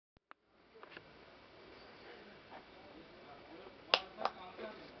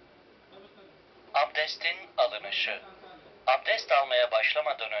Abdestin alınışı. Abdest almaya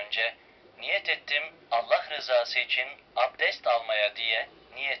başlamadan önce niyet ettim Allah rızası için abdest almaya diye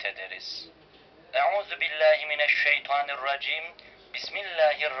niyet ederiz. Euzubillahimineşşeytanirracim.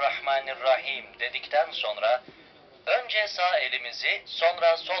 Bismillahirrahmanirrahim dedikten sonra önce sağ elimizi,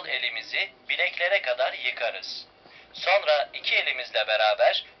 sonra sol elimizi bileklere kadar yıkarız. Sonra iki elimizle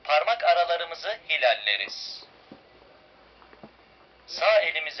beraber parmak aralarımızı hilalleriz. Sağ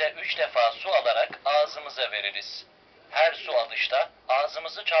elimize 3 defa su alarak ağzımıza veririz. Her su alışta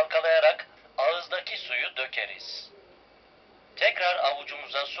ağzımızı çalkalayarak ağızdaki suyu dökeriz. Tekrar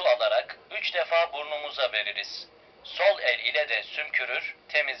avucumuza su alarak 3 defa burnumuza veririz. Sol el ile de sümkürür,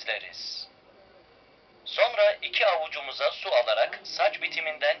 temizleriz. Sonra iki avucumuza su alarak saç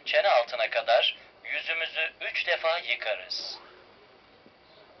bitiminden çene altına kadar yüzümüzü 3 defa yıkarız.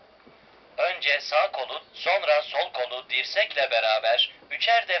 Önce sağ kolu, sonra sol kolu dirsekle beraber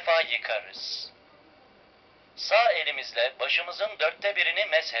 3'er defa yıkarız. Sağ elimizle başımızın 1/4'ünü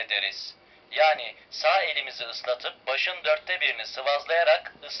meshederiz. Yani sağ elimizi ıslatıp başın 1/4'ünü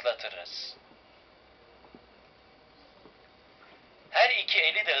sıvazlayarak ıslatırız. Her iki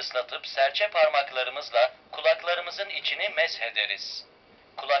eli de ıslatıp serçe parmaklarımızla kulaklarımızın içini meshederiz.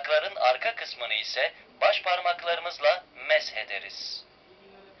 Kulakların arka kısmını ise baş parmaklarımızla meshederiz.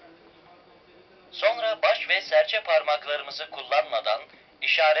 Sonra baş ve serçe parmaklarımızı kullanmadan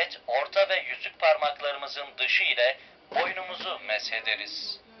işaret, orta ve yüzük parmaklarımızın dışı ile boynumuzu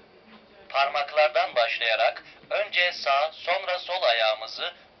meshederiz. Parmaklardan başlayarak önce sağ, sonra sol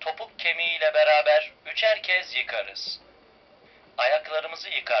ayağımızı topuk kemiğiyle beraber 3'er kez yıkarız. Ayaklarımızı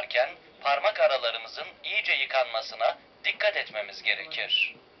yıkarken parmak aralarımızın iyice yıkanmasına dikkat etmemiz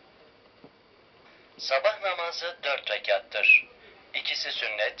gerekir. Sabah namazı 4 rekattır. İkisi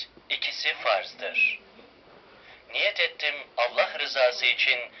sünnet, ikisi farzdır. Niyet ettim Allah rızası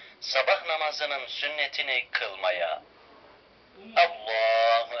için sabah namazının sünnetini kılmaya.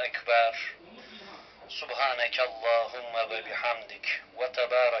 Allahu Ekber. Subhaneke Allahümme ve bihamdik ve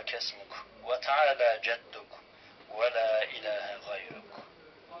tebârek esmuk ve teâlâ cedduk ve la ilahe gayruk.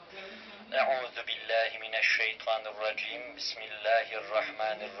 Euzu billahi mineşşeytanirracim.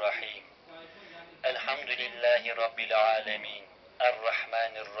 Bismillahirrahmanirrahim. Elhamdülillahi Rabbil alemin.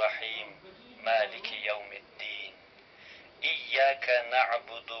 Errahmanirrahim. Maliki yevmiddin. İyyâke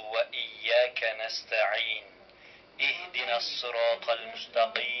na'budu ve iyyâke nesta'in. İhdinas sıratal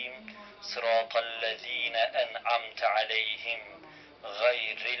müstakîm. Sıratallezîne en'amte aleyhim.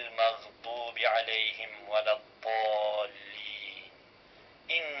 Gayril mağdubi aleyhim veleddâllîn.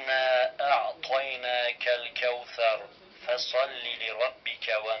 İnna a'taynâkel kevser. Fesalli li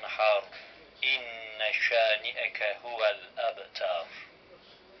rabbike venhar. İnne şâni'eke huvel ebtar.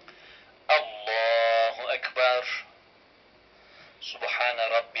 Allahu Ekber. Subhane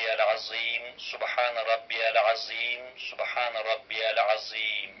rabbiyel azim. Subhane rabbiyel azim. Subhane rabbiyel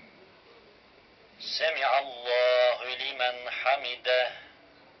azim. Semi'allahu limen hamide.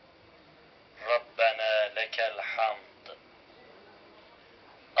 Rabbena lekel hamd.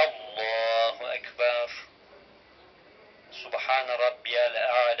 Allahu Ekber. Subhane rabbiyel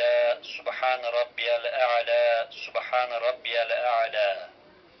a'la. Subhane rabbiyel a'la. Subhane rabbiyel a'la.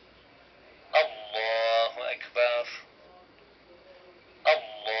 Allahu Ekber.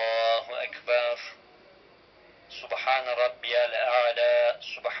 Allahu Ekber. Subhane rabbiyel a'la.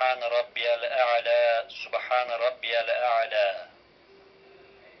 Subhane rabbiyel a'la. Subhane rabbiyel a'la.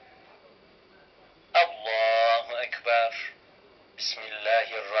 Allahu Ekber.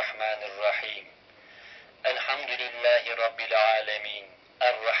 Bismillahirrahmanirrahim. Elhamdülillahi Rabbil alemin.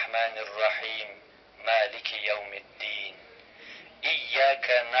 Errahmanirrahim. Maliki yevmiddin.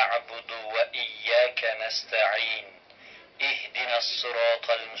 İyyâke na'budu ve iyyâke nesta'in. İhdinas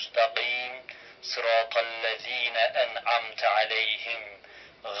sıratal müstakîm. Sıratallezîne en'amte aleyhim.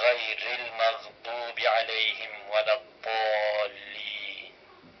 Gayril mağdubi aleyhim veleddâllîn.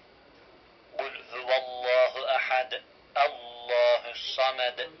 Kul huvallahu ahad. Allahus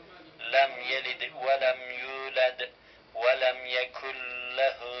samed. Lem yelid ve lem yulad ve lem yekun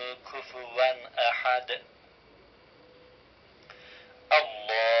lehu kufuven ahad.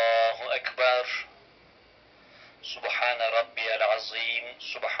 Allahu Ekber. Subhane rabbiyel azim.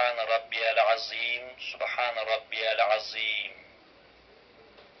 Subhane rabbiyel azim. Subhane rabbiyel azim.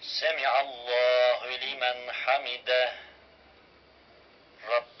 Semi'allahu limen hamide.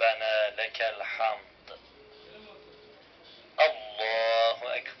 Rabbena lekel hamd.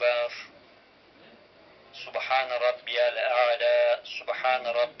 Allahu Ekber. Subhane rabbiyel a'la.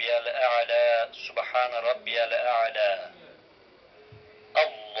 Subhane rabbiyel a'la. Subhane rabbiyel a'la.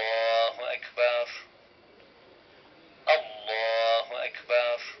 Allahu Ekber. Allahu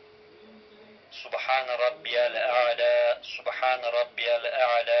Ekber. Subhane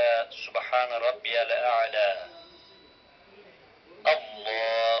سبحان ربي الأعلى.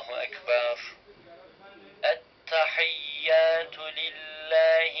 الله أكبر. التحيات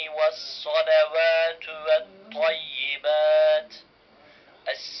لله والصلوات والطيبات.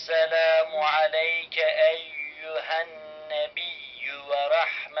 السلام عليك أيها النبي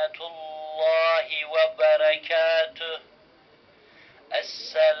ورحمة الله وبركاته.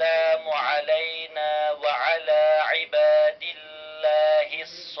 السلام علينا وعلى عباد الله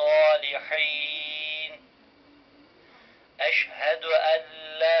الصالحين. أشهد أن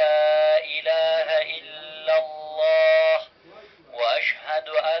لا إله إلا الله وأشهد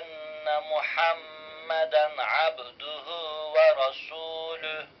أن محمدا عبده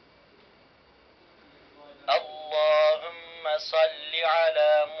ورسوله. اللهم صل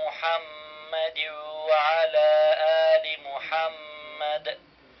على محمد وعلى آل محمد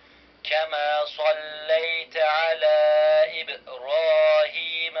كما صليت على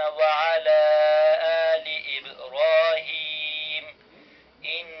إبراهيم وعلى آل إبراهيم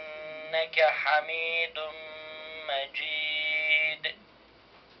إنك حميد مجيد.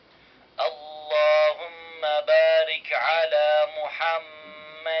 اللهم بارك على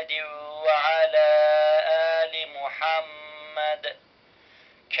محمد وعلى آل محمد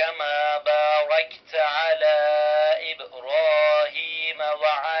كما باركت على إبراهيم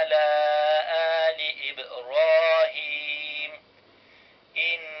وعلى آل إبراهيم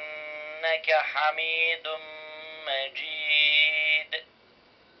إنك حميد مجيد.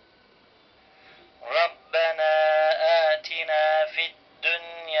 ربنا آتنا في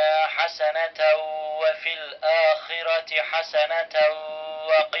الدنيا حسنة وفي الآخرة حسنة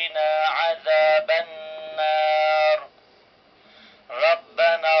وقنا عذاب النار.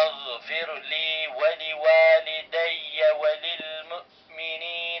 ربنا اغفر لي ولوالدي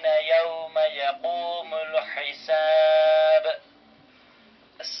وللمؤمنين يوم يقوم الحساب.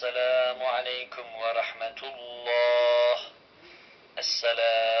 السلام عليكم ورحمة الله.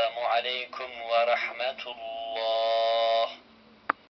 السلام عليكم ورحمة الله.